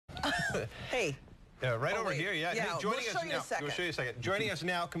Hey. Right over here, yeah. Yeah, Hey, joining we'll show you in a second. We'll show you in a second. Joining us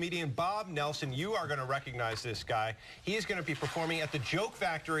now, comedian Bob Nelson. You are going to recognize this guy. He is going to be performing at the Joke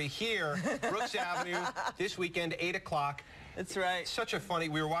Factory here, Brooks Avenue, this weekend, 8 o'clock. That's right. Such a funny,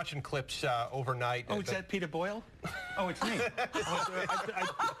 we were watching clips overnight. Oh, is that Peter Boyle? Oh, it's me.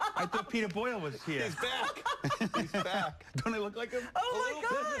 I thought Peter Boyle was here. He's back. He's back. Don't I look like him? Oh,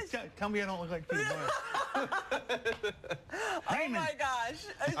 my gosh. Tell me I don't look like Peter Boyle. Oh, my gosh.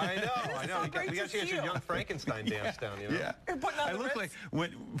 I know. So We got to get your Young Frankenstein dance down, you know? Yeah. You're putting on I look Ritz.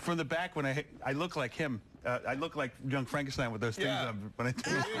 like, from the back, when I look like him. I look like Young Frankenstein with those things on. When I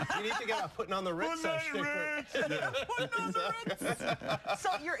do You need to get out putting on the Ritz. Putting on the Ritz. So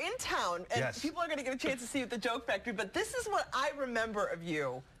you're in town, and people are going to get a chance to see you at the Joke Factory, but this is what I remember of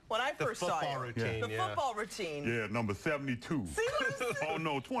you when I first saw you. Routine, the football routine. Yeah, number 72. See what I'm saying? Oh,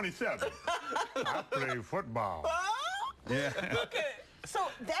 no, 27. I play football. Oh, Yeah. okay. So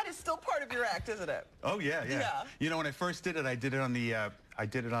that is still part of your act, isn't it? Oh yeah. Yeah. You know, when I first did it, I did it on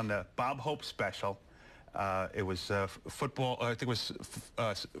the Bob Hope special. It was football. I think it was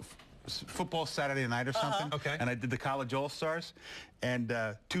football Saturday night or something. Okay. And I did the College All Stars, and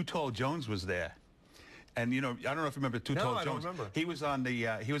Too Tall Jones was there. And you know, I don't know if you remember Too Tall I don't Jones. remember. He was on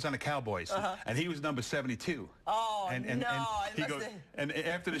the Cowboys, and he was number 72. Oh, and no. he goes, and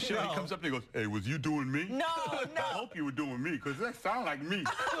after the show, he comes up and he goes, "Hey, was you doing me?" No. I hope you were doing me, because that sound like me.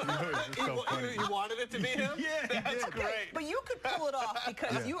 It's so funny. You wanted it to be him? Yeah, That's Okay, great. but you could pull it off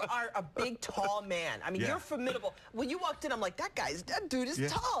because you are a big, tall man. I mean, you're formidable. When you walked in, I'm like, that dude is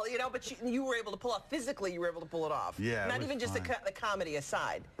tall, you know, but you were able to pull off, physically, you were able to pull it off. Yeah, Not it was even just fun. the comedy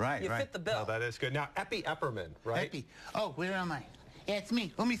aside. Right, You right. fit the bill. Oh, that is good. Now, Epi Epperman, right? Epi. Oh, where am I? Yeah, it's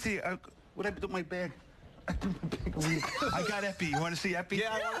me. Let me see. What I put in my bag? I got Epi. You want to see Epi?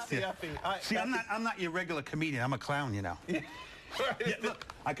 Yeah, I want to see Epi. See, I'm not your regular comedian. I'm a clown, you know. Yeah, look,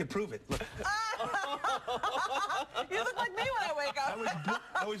 I could prove it. Look, You look like me when I wake up.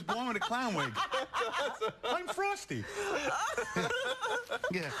 I was born with a clown wig. I'm Frosty.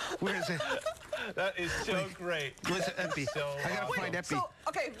 Yeah, where is it? That is so great. Where's Epi? So I gotta find Epi. So,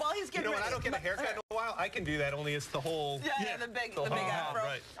 okay, while he's You getting know what? ready. I don't get a haircut in a while. I can do that. Only it's the whole. Yeah, the big afro.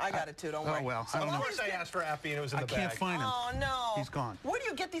 right. I got it too. Don't worry. Oh well, So I don't Of know. course, I asked for Epi, and it was in I the can't bag. find him. Oh no, He's gone. Where do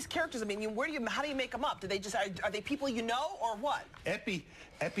you get these characters? I mean, how do you make them up? Do they just are they people you know or what? Epi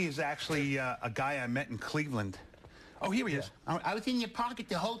is actually a guy I met in Cleveland. Oh, here he is. I was in your pocket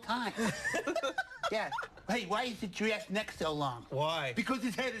the whole time. Yeah. Hey, why is the giraffe neck so long? Why? Because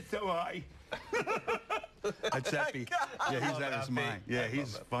his head is so high. That's Epi. Yeah, he's out of his Epi. mind. Yeah,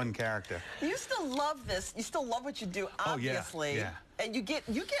 he's a fun character. You still love this. You still love what you do, obviously. yeah. And you get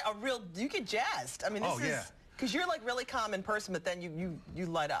jazzed. I mean, this yeah. is because you're like really calm in person, but then you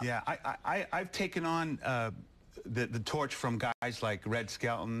light up. Yeah, I've taken on the torch from guys like Red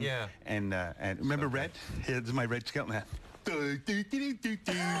Skelton. Yeah. And remember Red? Here's my Red Skelton hat. Hey,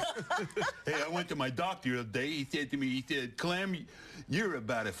 I went to my doctor the other day. He said to me, he said, "Clem, you're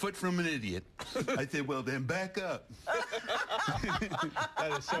about a foot from an idiot." I said, "Well, then back up."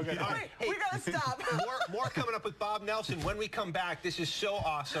 That is so good. All right, Wait, we gotta stop. more coming up with Bob Nelson when we come back. This is so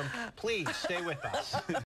awesome. Please stay with us.